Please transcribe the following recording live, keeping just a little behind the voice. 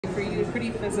pretty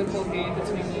physical game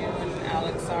between you and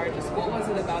Alex Sarr. Just what was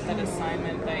it about that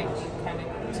assignment that you kind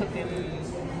of took in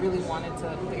and really wanted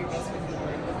to put your best foot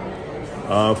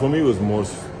forward? For me, it was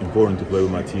most important to play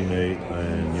with my teammate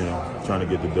and, you know, trying to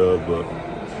get the dub, but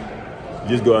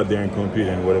just go out there and compete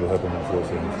and whatever happened on floor,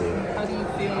 How do you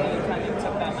feel you kind of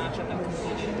took that matchup and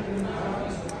competed?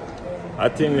 I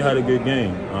think we had a good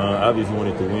game. Obviously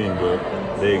wanted to win, but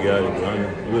they got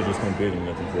it. We were just competing,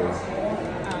 nothing crazy.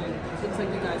 Looks like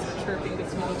you guys were chirping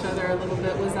between each other a little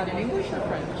bit. Was that in English or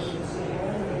French?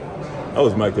 I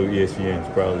was Michael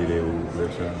ESPN, probably they were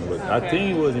trying, but okay. I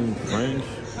think it was in French,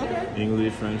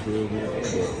 English, French a little bit.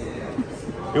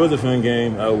 But it was a fun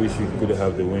game. I wish we could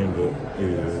have the win, but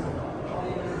it was.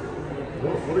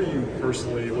 What are you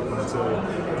personally looking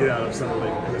to get out of Summer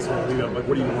League in this whole lead up? Like,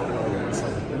 what are you working on this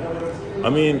summer? I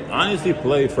mean, honestly,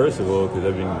 play first of all because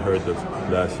I've been hurt the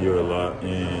last year a lot,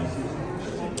 and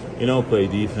you know, play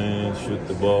defense, shoot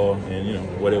the ball, and you know,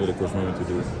 whatever the coach wanted to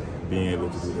do, being able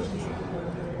to do that for sure.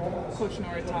 Coach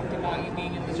Nora talked about you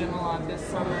being in the gym a lot this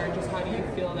summer. Just how do you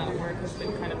feel that work has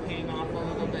been kind of paying off a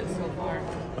little bit so far?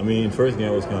 I mean, first game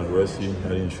I was kind of rusty. I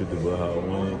didn't shoot the ball how I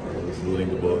wanted. I was looting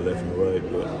the ball left and right,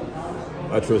 but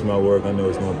I trust my work. I know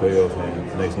it's going to pay off,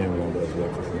 and next game we're going to bounce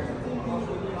back for sure.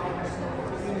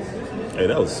 Hey,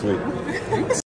 that was sweet.